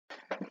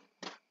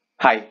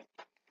Hi,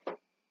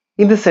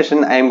 in this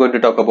session I am going to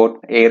talk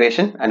about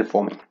aeration and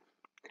foaming.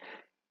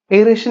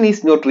 Aeration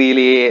is not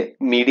really a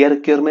media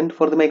requirement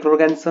for the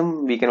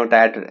microorganism. We cannot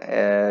add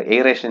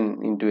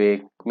aeration into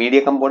a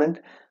media component,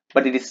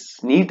 but it is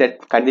needed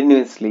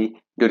continuously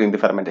during the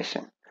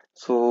fermentation.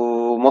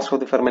 So most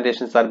of the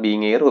fermentations are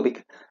being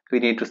aerobic. We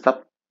need to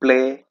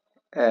supply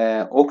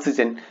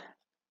oxygen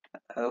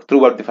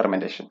throughout the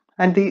fermentation,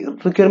 and the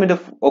requirement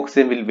of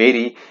oxygen will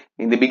vary.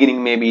 In the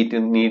beginning maybe it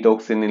will need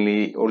oxygen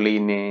only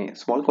in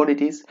small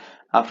quantities.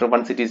 After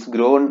once it is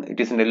grown, it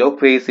is in a low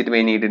phase, it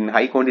may need in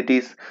high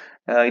quantities.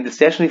 In the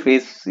stationary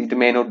phase it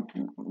may not,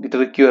 it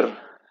require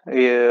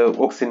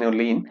oxygen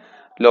only in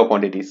low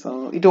quantities.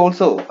 It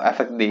also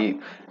affect the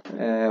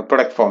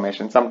product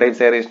formation. Sometimes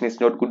aeration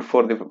is not good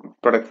for the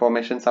product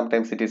formation,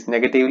 sometimes it is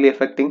negatively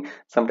affecting,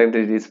 sometimes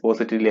it is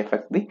positively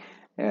affect the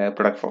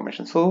product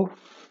formation. So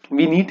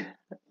we need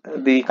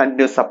the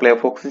continuous supply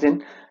of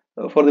oxygen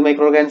for the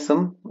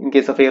microorganism in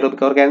case of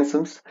aerobic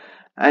organisms,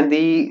 and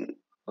the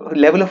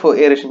level of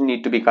aeration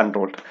need to be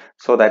controlled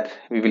so that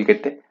we will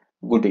get a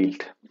good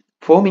yield.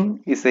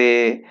 Foaming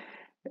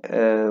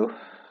uh,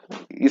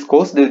 is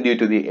caused due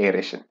to the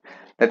aeration.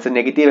 That's a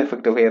negative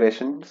effect of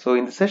aeration. So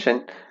in the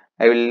session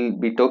I will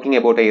be talking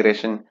about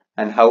aeration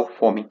and how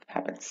foaming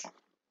happens.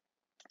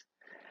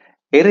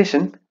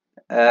 Aeration,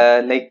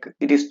 like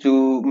it is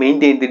to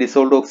maintain the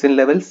dissolved oxygen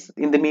levels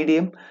in the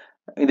medium.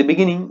 In the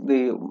beginning,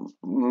 the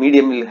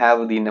medium will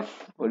have the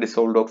enough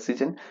dissolved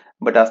oxygen,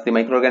 but as the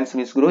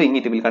microorganism is growing,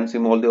 it will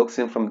consume all the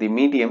oxygen from the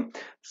medium.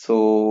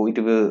 So it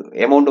will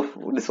amount of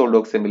dissolved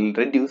oxygen will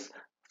reduce.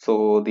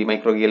 So the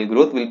microbial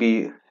growth will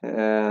be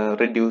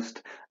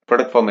reduced.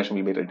 Product formation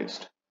will be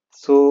reduced.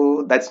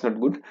 So that's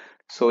not good.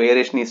 So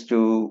aeration is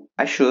to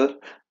assure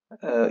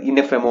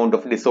enough amount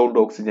of dissolved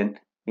oxygen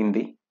in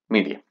the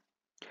medium.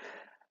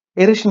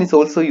 Aeration is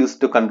also used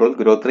to control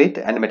growth rate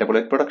and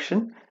metabolite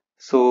production.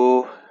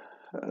 So,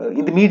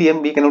 in the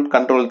medium, we cannot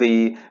control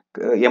the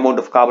amount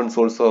of carbon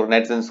source or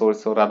nitrogen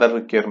source or other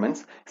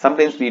requirements.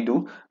 Sometimes we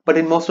do, but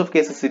in most of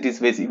cases, it is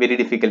very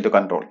difficult to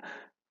control.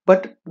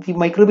 But the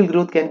microbial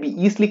growth can be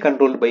easily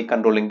controlled by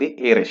controlling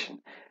the aeration.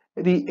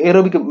 The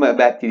aerobic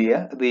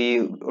bacteria,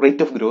 the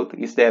rate of growth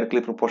is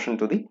directly proportional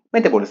to the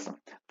metabolism.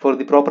 For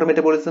the proper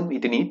metabolism,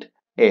 it needs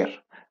air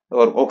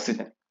or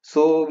oxygen.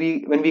 So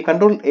when we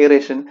control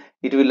aeration,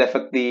 it will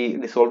affect the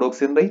dissolved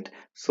oxygen rate.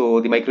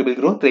 So the microbial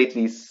growth rate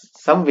is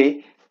some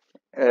way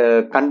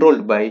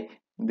controlled by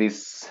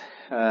this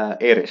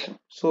aeration.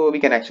 So we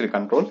can actually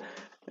control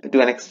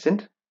to an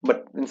extent.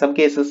 But in some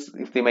cases,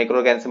 if the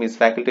microorganism is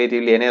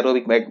facultatively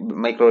anaerobic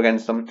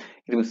microorganism,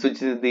 it will switch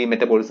the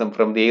metabolism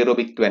from the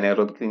aerobic to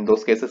anaerobic. In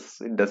those cases,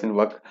 it doesn't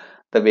work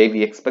the way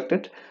we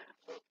expected.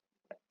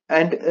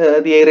 And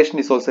the aeration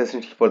is also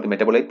essential for the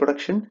metabolite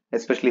production,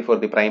 especially for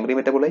the primary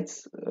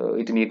metabolites.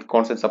 It needs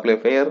constant supply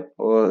of air,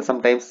 or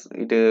sometimes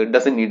it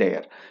doesn't need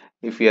air.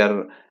 If we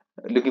are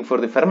looking for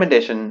the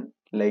fermentation,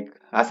 like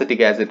acetic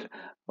acid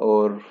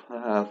or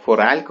for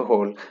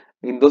alcohol,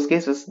 in those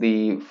cases,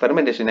 the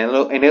fermentation,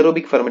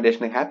 anaerobic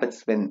fermentation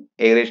happens when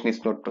aeration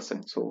is not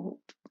present. So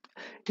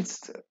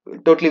it's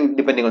totally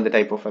depending on the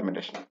type of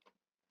fermentation.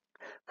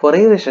 For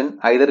aeration,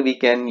 either we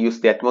can use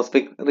the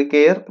atmospheric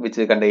air, which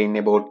contain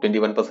about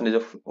 21%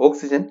 of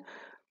oxygen,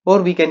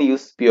 or we can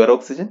use pure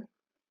oxygen,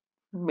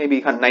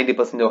 maybe 90%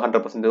 or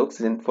 100%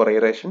 oxygen for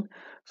aeration.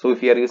 So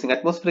if we are using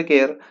atmospheric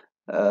air,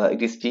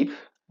 it is cheap,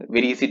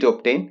 very easy to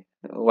obtain.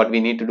 What we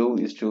need to do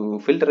is to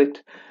filter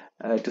it,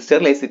 to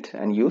sterilize it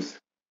and use.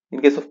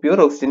 In case of pure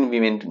oxygen, we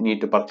may need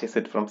to purchase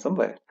it from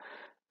somewhere.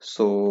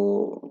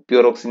 So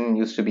pure oxygen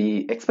used to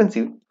be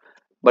expensive,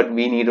 but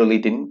we need only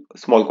it in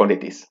small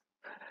quantities.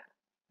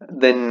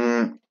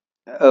 Then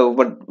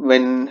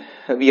when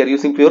we are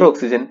using pure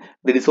oxygen,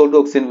 the dissolved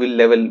oxygen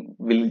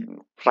will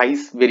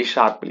rise very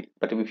sharply.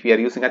 But if we are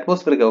using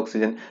atmospheric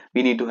oxygen,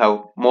 we need to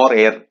have more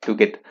air to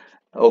get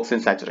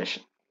oxygen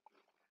saturation.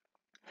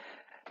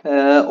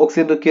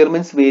 Oxygen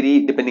requirements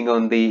vary depending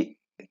on the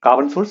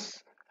carbon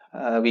source.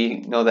 We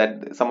know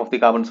that some of the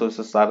carbon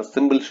sources are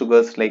simple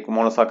sugars like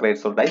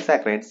monosaccharides or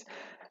disaccharides,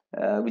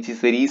 which is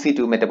very easy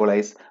to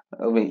metabolize.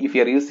 If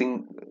you are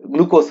using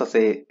glucose as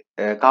a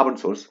carbon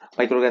source,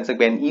 microorganism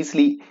can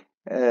easily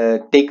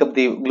take up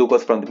the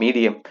glucose from the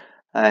medium,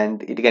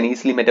 and it can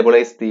easily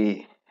metabolize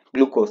the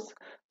glucose.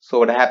 So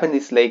what happens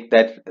is like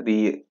that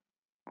the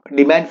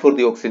demand for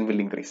the oxygen will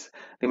increase.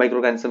 The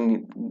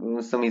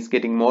microorganism is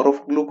getting more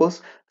of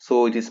glucose,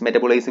 so it is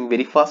metabolizing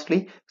very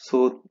fastly.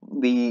 So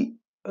the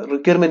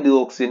requirement of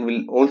oxygen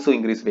will also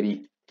increase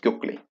very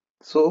quickly.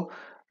 So,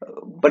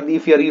 but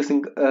if you are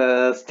using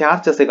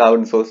starch as a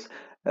carbon source,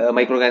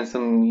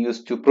 microorganism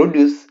used to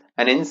produce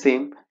an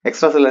enzyme,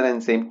 extracellular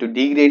enzyme, to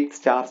degrade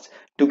starch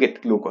to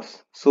get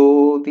glucose.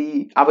 So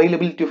the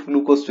availability of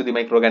glucose to the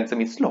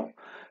microorganism is low.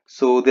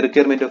 So the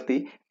requirement of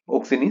the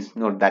oxygen is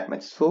not that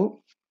much.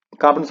 So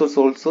carbon source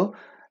also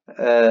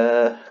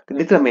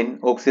determine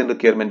oxygen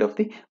requirement of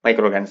the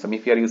microorganism.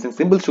 If you are using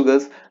simple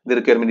sugars, the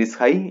requirement is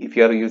high. If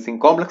you are using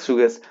complex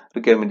sugars,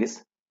 requirement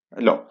is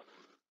low.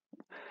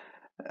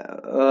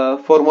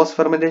 For most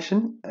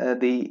fermentation,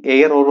 the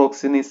air or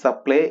oxygen is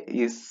supply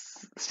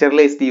is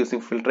sterilized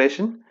using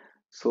filtration.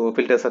 So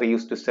filters are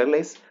used to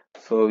sterilize.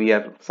 So we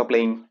are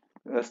supplying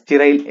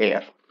sterile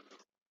air.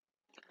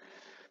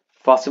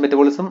 Faster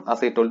metabolism,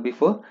 as I told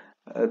before,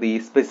 the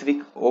specific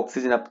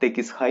oxygen uptake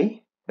is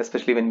high,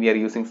 especially when we are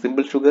using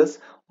simple sugars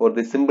or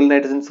the simple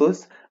nitrogen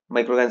source.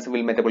 Microorganism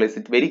will metabolize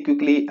it very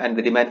quickly, and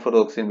the demand for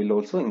oxygen will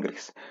also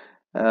increase.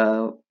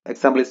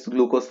 Example is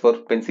glucose for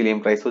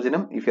penicillium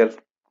chrysogenum. If you are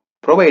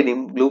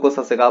providing glucose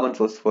as a carbon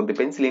source for the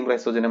penicillium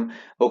chrysogenum,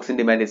 oxygen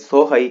demand is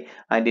so high,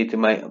 and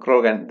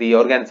the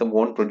organism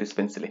won't produce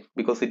penicillin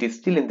because it is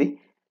still in the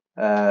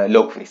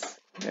log phase.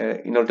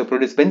 In order to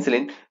produce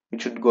penicillin,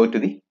 it should go to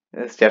the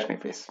stationary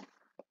phase.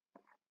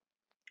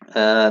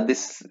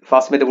 This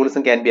fast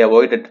metabolism can be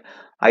avoided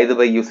either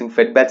by using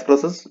fed batch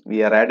process,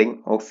 we are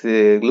adding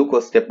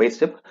glucose step by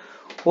step,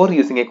 or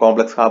using a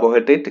complex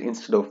carbohydrate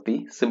instead of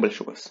the simple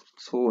sugars.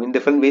 So in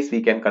different ways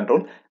we can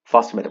control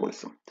fast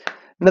metabolism.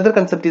 Another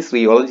concept is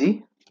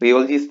rheology.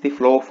 Rheology is the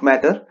flow of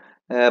matter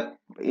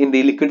in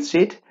the liquid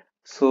state.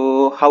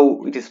 So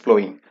how it is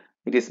flowing?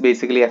 It is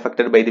basically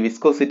affected by the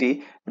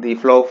viscosity. The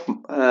flow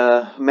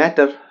of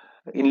matter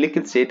in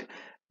liquid state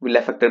will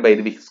affected by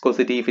the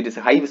viscosity. If it is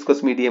a high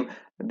viscous medium,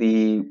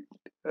 the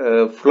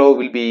flow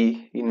will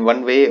be in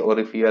one way, or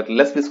if you are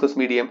less viscous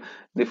medium,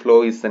 the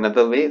flow is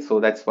another way. So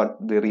that's what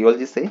the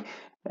rheology say.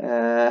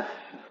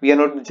 We are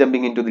not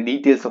jumping into the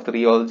details of the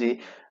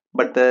rheology,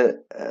 but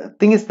the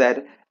thing is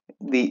that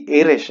the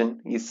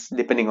aeration is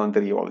depending on the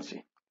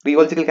rheology.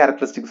 Rheological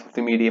characteristics of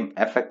the medium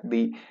affect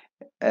the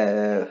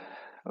uh,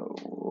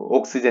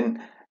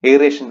 oxygen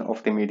aeration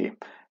of the medium.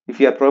 If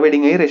you are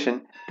providing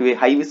aeration to a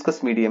high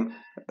viscous medium,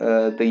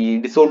 the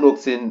dissolved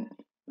oxygen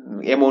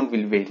amount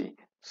will vary.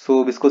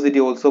 So viscosity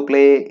also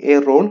play a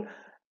role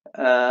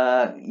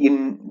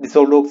in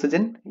dissolved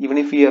oxygen. Even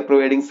if we are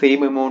providing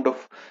same amount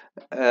of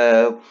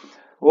uh,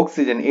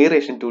 oxygen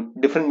aeration to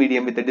different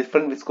medium with a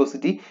different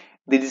viscosity,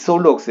 the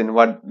dissolved oxygen,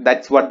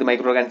 that's what the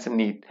microorganism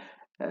need,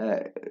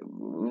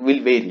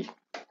 will vary.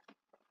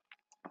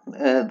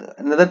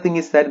 Another thing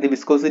is that the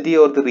viscosity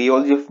or the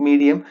rheology of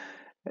medium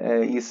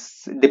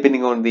is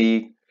depending on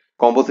the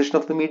composition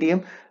of the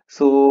medium.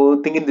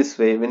 So think in this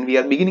way: when we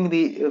are beginning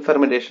the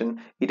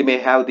fermentation, it may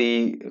have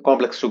the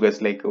complex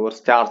sugars like or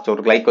starch or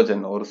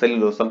glycogen or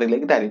cellulose, something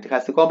like that. It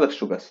has the complex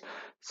sugars.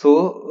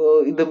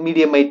 So the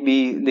medium might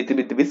be little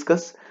bit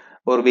viscous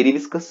or very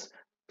viscous.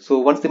 So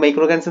once the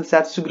microorganism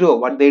starts to grow,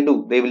 what they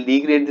do, they will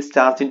degrade the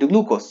starch into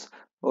glucose,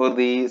 or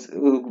the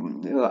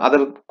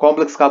other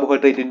complex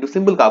carbohydrate into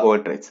simple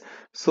carbohydrates.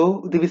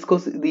 So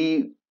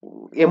the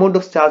amount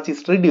of starch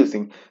is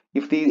reducing.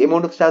 If the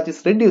amount of starch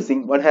is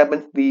reducing, what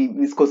happens? The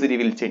viscosity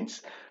will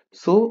change.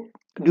 So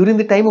during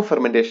the time of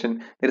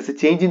fermentation, there is a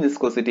change in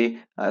viscosity.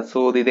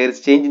 There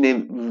is change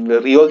in the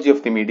rheology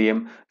of the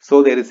medium.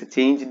 So there is a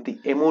change in the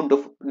amount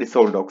of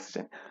dissolved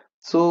oxygen.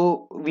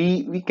 So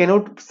we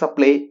cannot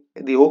supply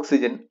the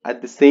oxygen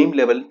at the same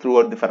level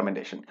throughout the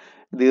fermentation.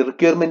 The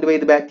requirement by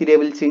the bacteria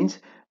will change.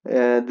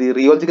 The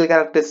rheological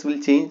characters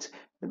will change.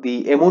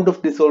 The amount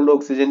of dissolved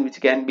oxygen which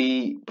can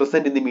be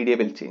present in the media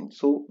will change.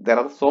 So there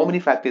are so many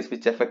factors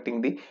which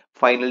affecting the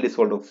final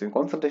dissolved oxygen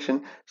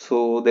concentration.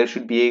 So there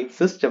should be a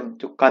system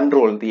to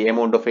control the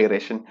amount of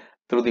aeration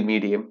through the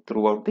medium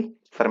throughout the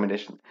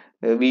fermentation.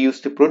 We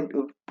used to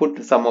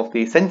put some of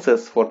the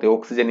sensors for the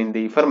oxygen in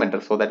the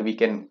fermenter so that we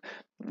can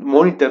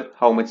monitor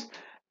how much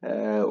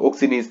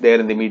oxygen is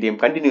there in the medium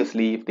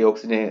continuously. If the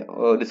oxygen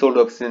dissolved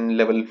oxygen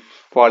level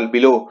fall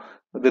below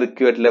the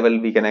required level,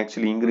 we can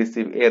actually increase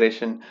the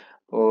aeration,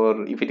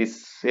 or if it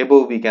is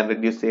above, we can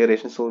reduce the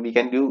aeration. So we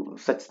can do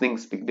such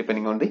things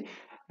depending on the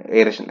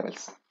aeration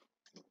levels.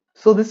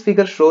 So this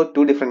figure shows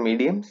two different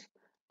mediums,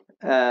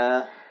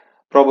 uh,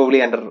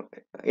 probably under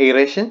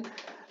aeration.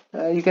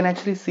 You can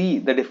actually see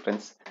the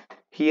difference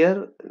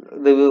here.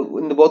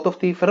 In the both of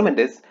the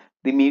fermenters,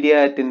 the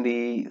media at in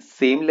the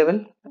same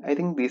level. I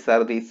think these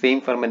are the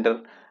same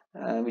fermenter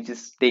which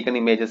is taken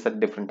images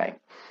at different time.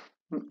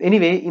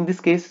 Anyway, in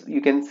this case,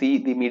 you can see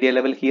the media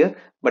level here,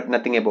 but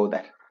nothing above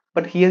that.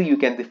 But here you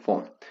can see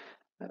foam.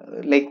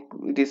 Like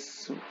it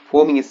is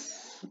foaming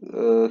is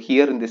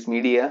here in this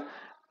media.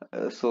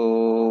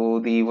 So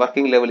the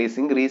working level is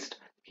increased.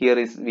 Here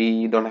is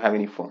we don't have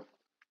any foam.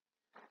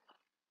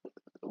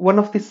 One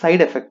of the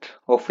side effect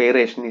of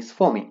aeration is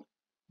foaming.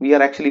 We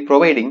are actually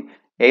providing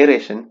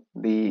aeration,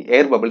 the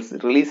air bubbles,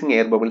 releasing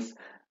air bubbles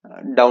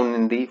down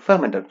in the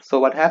fermenter. So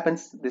what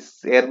happens?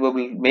 This air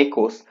bubble may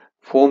cause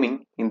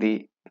foaming in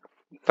the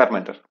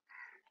fermenter,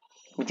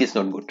 which is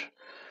not good.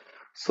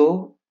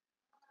 So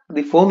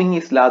the foaming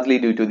is largely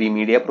due to the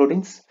media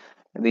proteins.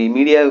 The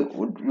media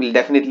will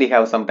definitely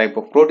have some type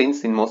of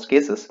proteins in most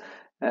cases.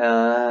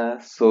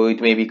 So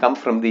it may be come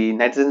from the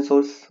nitrogen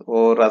source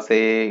or as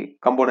a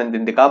component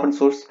in the carbon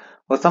source,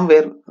 or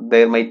somewhere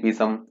there might be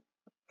some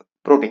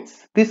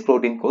proteins. This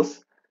protein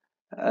cause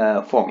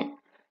foaming.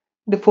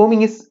 The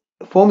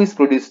foam is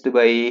produced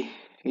by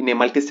in a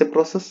multi-step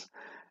process.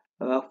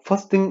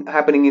 First thing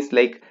happening is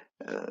like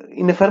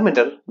in a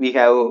fermenter we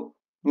have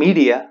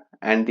media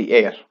and the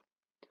air.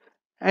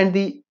 And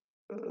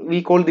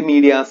we call the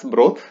media as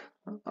broth,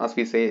 as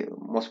we say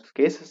most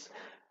cases.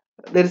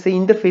 There is an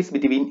interface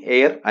between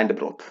air and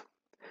broth.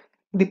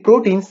 The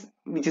proteins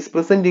which is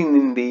present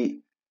in the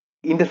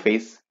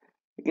interface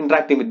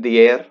interacting with the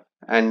air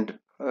and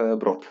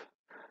broth.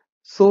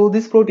 So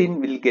this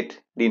protein will get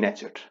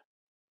denatured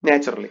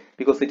naturally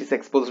because it is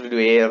exposed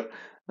to air.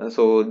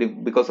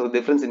 Because of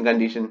difference in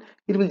condition,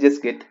 it will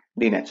just get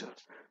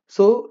denatured.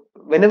 So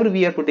whenever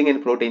we are putting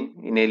in protein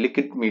in a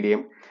liquid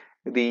medium,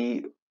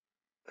 the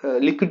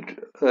liquid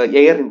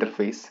air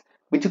interface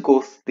which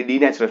causes the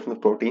denaturation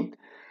of protein,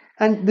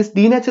 and this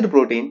denatured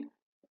protein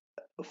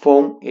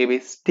form a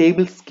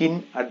stable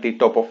skin at the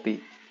top of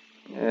the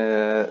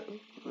uh,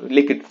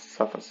 liquid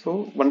surface.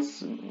 So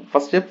once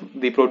first step,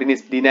 the protein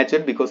is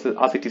denatured because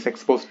as it is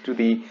exposed to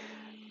the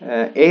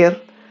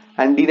air,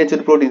 and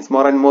denatured proteins,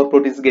 more and more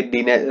proteins get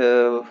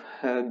denatured,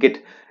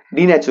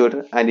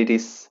 and it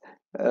is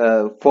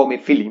form a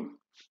film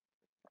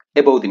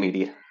above the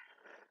media.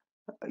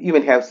 You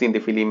may have seen the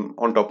film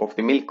on top of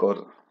the milk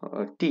or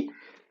tea.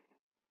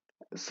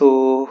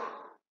 So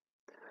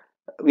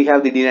we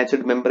have the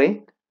denatured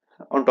membrane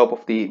on top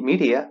of the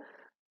media.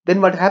 Then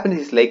what happens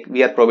is like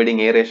we are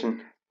providing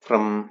aeration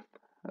from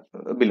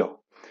below.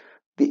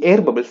 The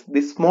air bubbles,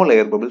 these small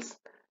air bubbles,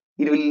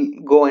 it will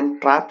go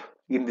and trap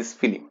in this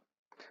film.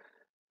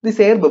 These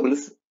air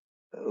bubbles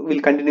will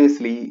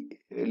continuously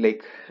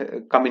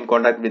come in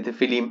contact with the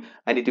film,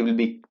 and it will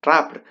be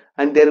trapped,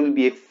 and there will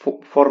be a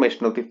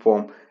formation of the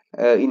foam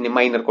in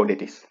minor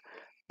quantities.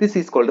 This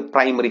is called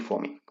primary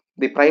foaming.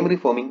 The primary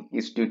foaming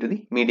is due to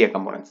the media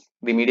components.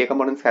 The media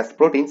components has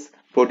proteins.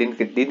 Proteins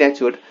get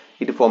denatured,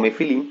 it form a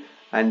film,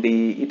 and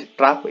it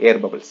trap air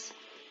bubbles.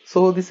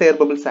 So these air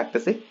bubbles act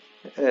as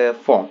a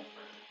foam.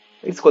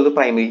 It's called the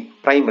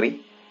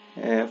primary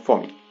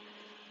foaming.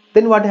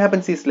 Then what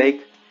happens is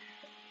like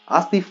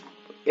as the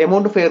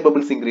amount of air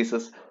bubbles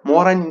increases,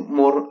 more and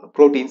more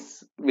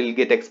proteins will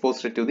get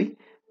exposed to the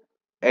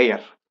air.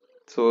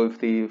 So if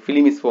the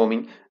film is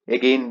forming,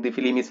 again the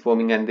film is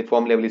forming and the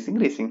foam level is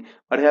increasing,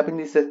 what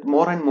happens is that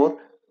more and more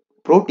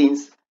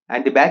proteins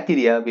and the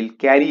bacteria will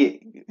carry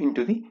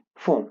into the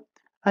foam,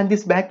 and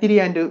this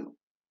bacteria and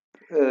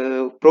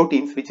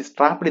proteins which is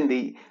trapped in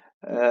the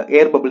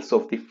air bubbles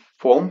of the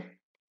foam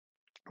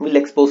will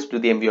expose to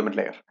the environment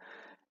layer,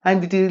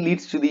 and it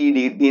leads to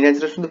the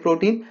denaturation of the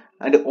protein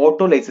and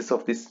autolysis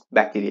of this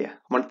bacteria.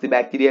 Once the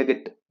bacteria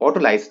get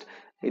autolyzed,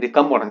 the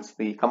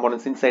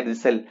components inside the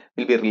cell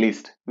will be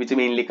released, which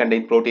mainly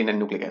contain protein and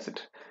nucleic acid,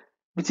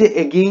 which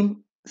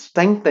again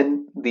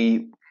strengthen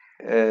the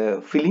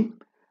film,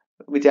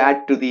 which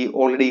add to the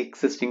already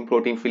existing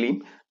protein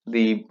film,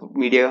 the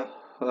media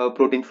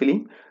protein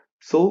film.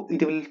 So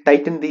it will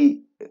tighten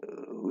the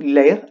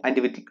layer, and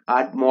it will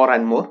add more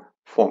and more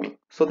foaming.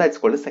 So that's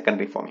called a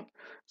secondary foaming.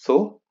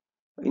 So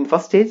in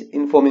first stage,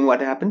 in foaming,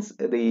 what happens,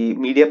 the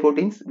media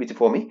proteins which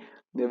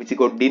which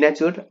got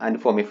denatured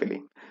and form a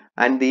film,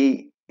 and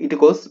it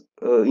goes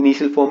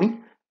initial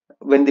foaming.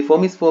 When the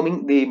foam is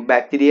forming, the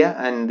bacteria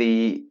and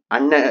the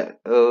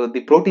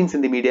proteins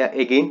in the media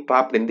again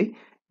trapped in the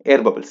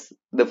air bubbles,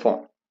 the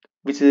foam,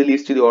 which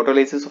leads to the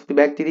autolysis of the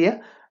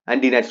bacteria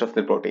and denaturation of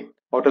the protein.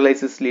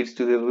 Autolysis leads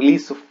to the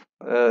release of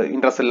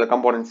intracellular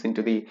components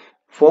into the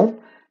foam,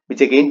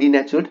 which again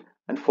denatured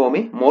and form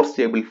a more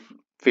stable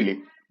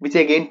film, which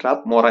again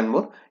trap more and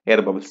more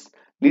air bubbles,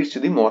 leads to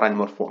the more and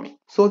more foaming.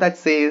 So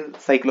that's a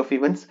cycle of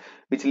events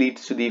which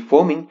leads to the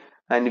foaming,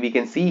 and we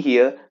can see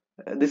here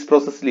this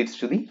process leads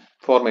to the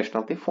formation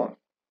of the foam.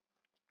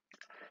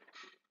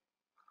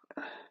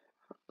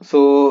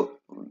 So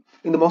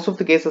in the most of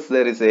the cases,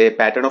 there is a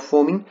pattern of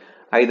foaming.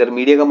 Either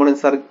media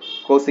components are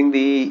causing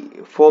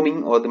the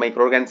foaming or the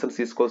microorganisms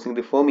is causing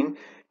the foaming.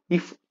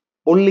 If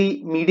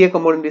only media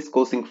component is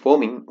causing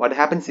foaming, what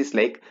happens is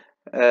like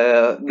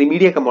the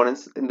media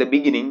components in the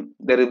beginning,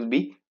 there will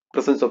be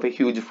presence of a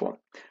huge foam,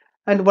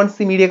 and once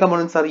the media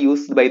components are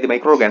used by the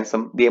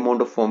microorganism, the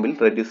amount of foam will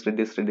reduce,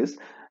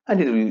 and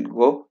it will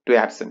go to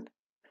absent.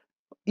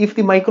 If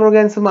the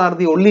microorganism are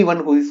the only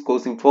one who is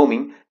causing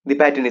foaming, the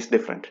pattern is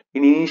different.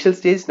 In initial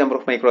stage, number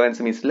of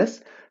microorganisms is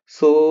less,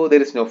 so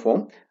there is no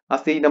foam.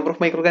 As the number of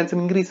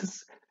microorganisms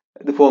increases,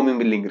 the foaming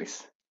will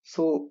increase.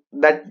 So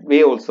that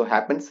way also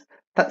happens.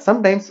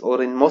 Sometimes,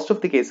 or in most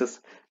of the cases,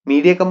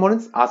 media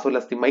components as well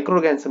as the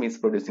microorganism is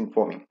producing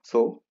foaming.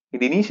 So in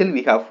the initial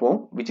we have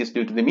foam, which is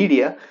due to the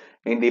media.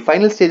 In the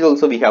final stage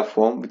also we have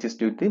foam, which is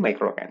due to the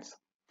microorganism.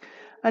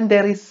 And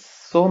there is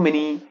so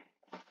many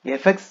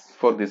effects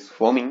for this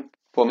foaming.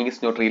 Foaming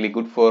is not really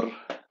good for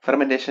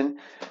fermentation.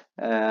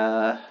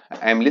 I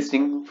am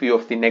listing few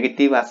of the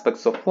negative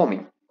aspects of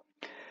foaming.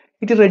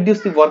 It will reduce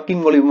the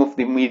working volume of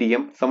the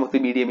medium. Some of the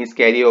medium is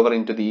carried over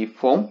into the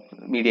foam.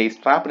 Media is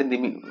trapped in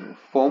the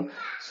foam,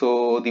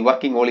 so the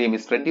working volume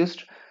is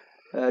reduced.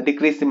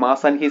 Decrease the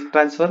mass and heat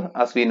transfer.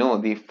 As we know,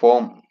 the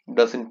foam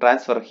doesn't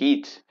transfer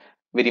heat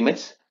very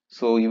much.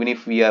 So even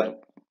if we are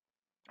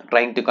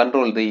trying to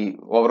control the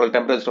overall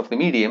temperature of the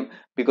medium.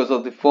 Because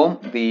of the foam,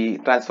 the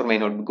transfer may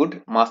not be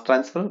good, mass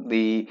transfer,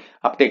 the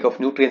uptake of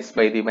nutrients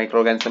by the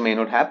microorganism may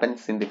not happen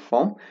in the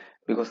foam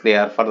because they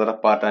are further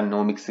apart and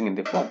no mixing in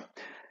the foam.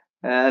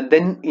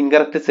 Then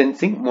incorrect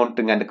sensing,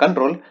 monitoring and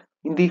control.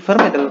 In the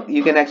fermenter,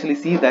 you can actually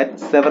see that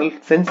several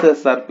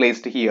sensors are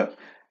placed here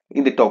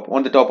in the top,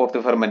 on the top of the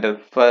fermenter.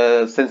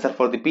 For sensor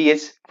for the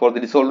pH, for the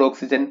dissolved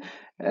oxygen,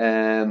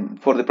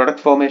 for the product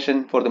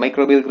formation, for the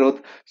microbial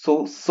growth.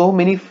 So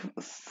many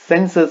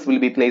sensors will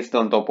be placed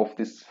on top of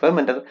this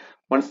fermenter.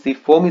 Once the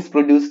foam is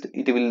produced,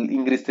 it will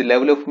increase the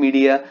level of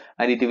media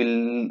and it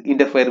will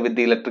interfere with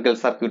the electrical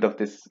circuit of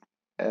this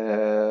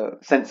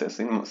sensors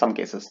in some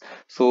cases.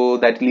 So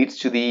that leads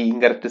to the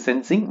incorrect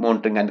sensing,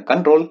 monitoring and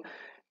control.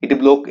 It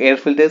block air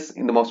filters.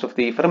 In the most of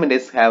the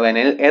fermenters have an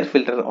air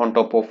filter on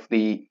top of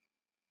the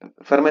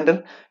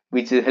fermenter,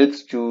 which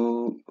helps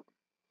to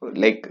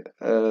like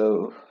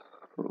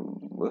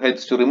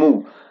helps to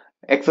remove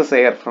excess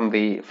air from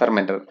the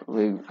fermenter.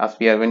 As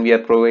we are, when we are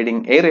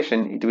providing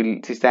aeration,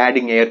 it is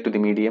adding air to the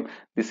medium.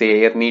 This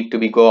air need to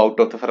be go out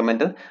of the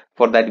fermenter.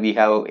 For that we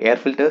have air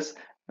filters.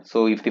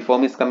 So if the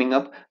foam is coming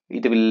up,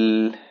 it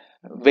will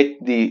wet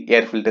the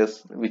air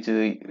filters, which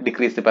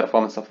decrease the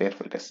performance of air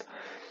filters.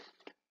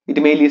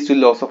 It may lead to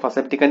loss of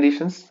aseptic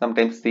conditions.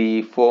 Sometimes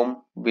the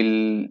foam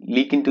will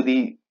leak into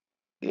the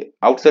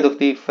outside of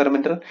the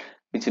fermenter,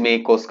 which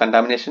may cause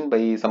contamination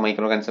by some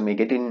microorganism may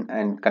get in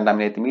and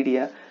contaminate the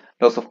media.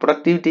 Loss of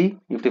productivity.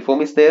 If the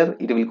foam is there,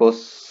 it will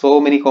cause so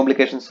many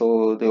complications,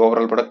 so the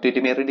overall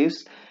productivity may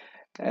reduce.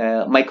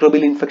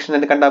 Microbial infection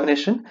and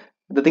contamination.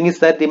 The thing is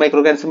that the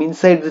microorganism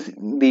inside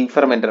the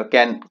fermenter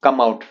can come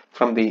out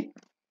from the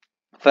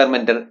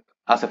fermenter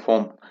as a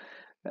foam.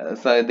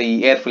 So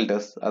the air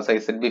filters, as I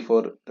said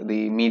before,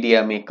 the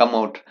media may come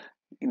out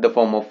in the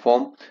form of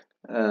foam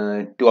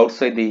to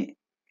outside the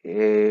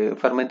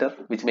fermenter,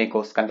 which may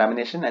cause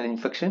contamination and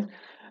infection.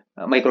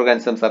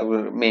 Microorganisms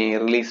may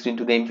released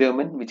into the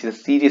environment, which is a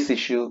serious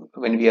issue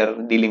when we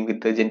are dealing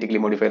with the genetically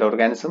modified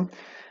organism.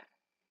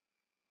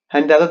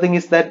 And the other thing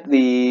is that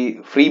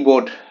the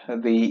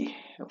the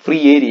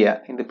free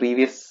area in the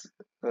previous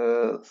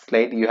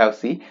slide you have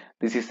see,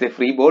 this is the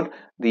free board.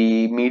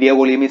 The media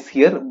volume is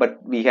here, but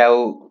we have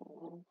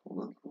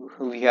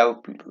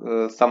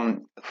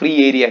some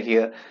free area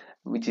here,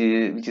 which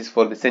is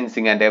for the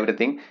sensing and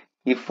everything.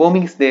 If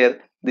foaming is there,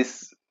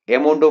 this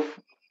amount of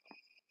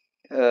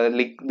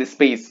like the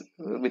space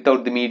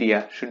without the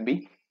media should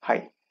be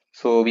high.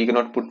 So we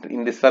cannot put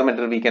in this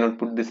fermenter, we cannot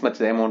put this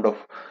much amount of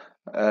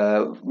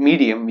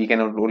medium. We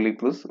cannot only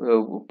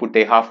put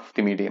a half of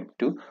the medium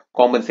to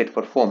compensate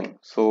for foaming.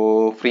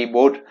 So free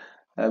board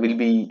will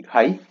be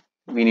high.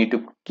 We need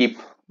to keep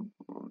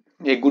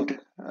a good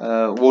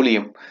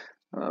volume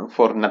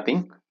for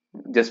nothing,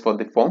 just for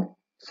the foam,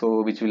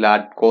 so which will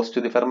add cost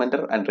to the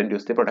fermenter and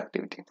reduce the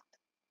productivity.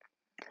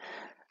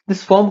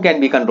 This foam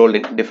can be controlled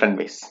in different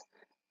ways,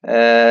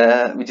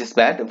 which is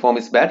bad. Foam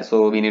is bad,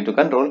 so we need to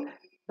control.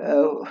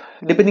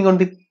 Depending on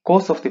the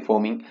cause of the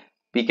foaming,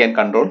 we can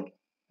control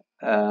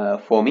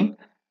foaming.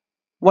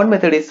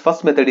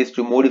 First method is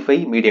to modify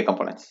media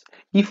components.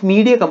 If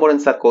media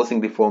components are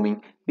causing the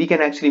foaming, we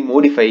can actually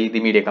modify the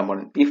media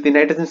component. If the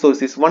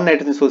one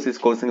nitrogen source is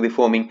causing the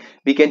foaming,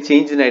 we can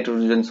change the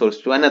nitrogen source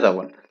to another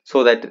one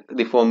so that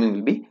the foaming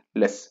will be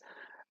less.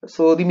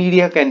 So the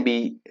media can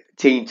be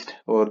changed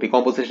or the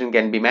composition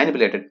can be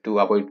manipulated to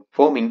avoid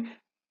foaming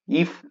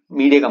if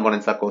media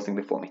components are causing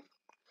the foaming.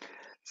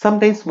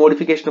 Sometimes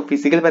modification of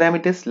physical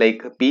parameters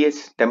like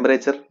pH,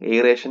 temperature,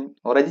 aeration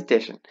or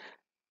agitation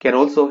can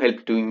also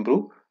help to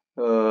improve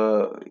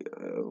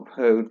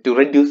to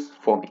reduce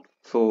foaming.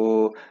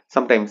 So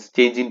sometimes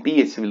change in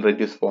pH will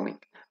reduce foaming,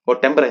 or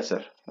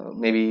temperature.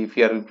 Maybe if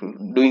you are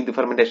doing the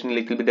fermentation a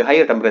little bit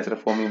higher temperature,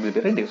 foaming will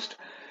be reduced.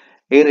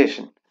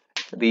 Aeration,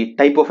 the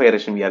type of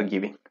aeration we are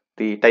giving,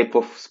 the type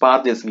of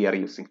sparges we are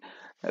using,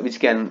 which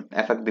can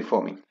affect the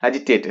foaming.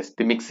 Agitators,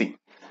 the mixing,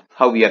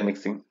 how we are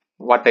mixing,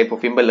 what type of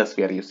impellers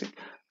we are using.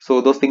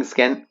 So those things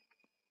can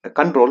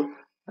control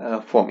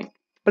foaming.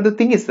 But the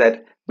thing is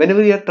that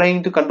whenever we are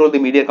trying to control the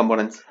media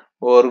components,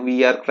 or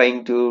we are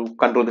trying to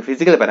control the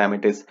physical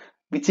parameters,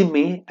 which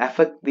may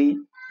affect the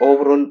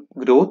overall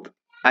growth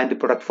and the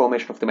product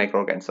formation of the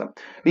microorganism,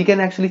 we can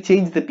actually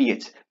change the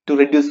pH to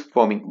reduce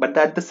foaming, but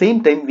at the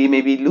same time we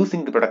may be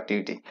losing the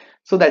productivity.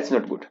 So that's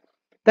not good.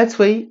 That's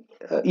why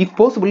if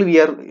possible we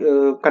are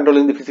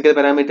controlling the physical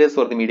parameters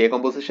or the media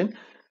composition.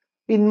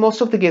 In most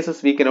of the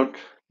cases we cannot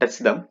touch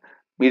them.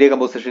 Media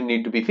composition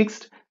need to be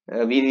fixed.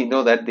 We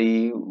know that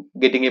the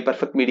getting a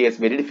perfect media is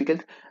very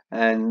difficult,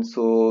 and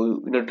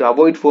so to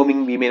avoid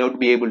foaming we may not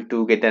be able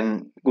to get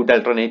a good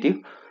alternative.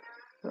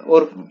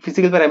 Or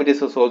physical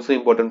parameters is also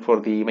important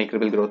for the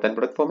microbial growth and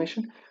product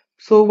formation.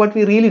 So what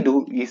we really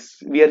do is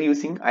we are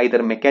using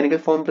either mechanical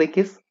foam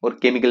breakers or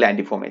chemical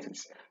anti-foam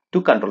agents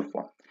to control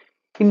foam.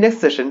 In next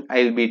session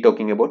I will be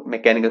talking about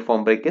mechanical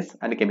foam breakers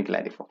and chemical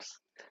anti-foams.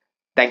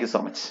 Thank you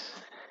so much.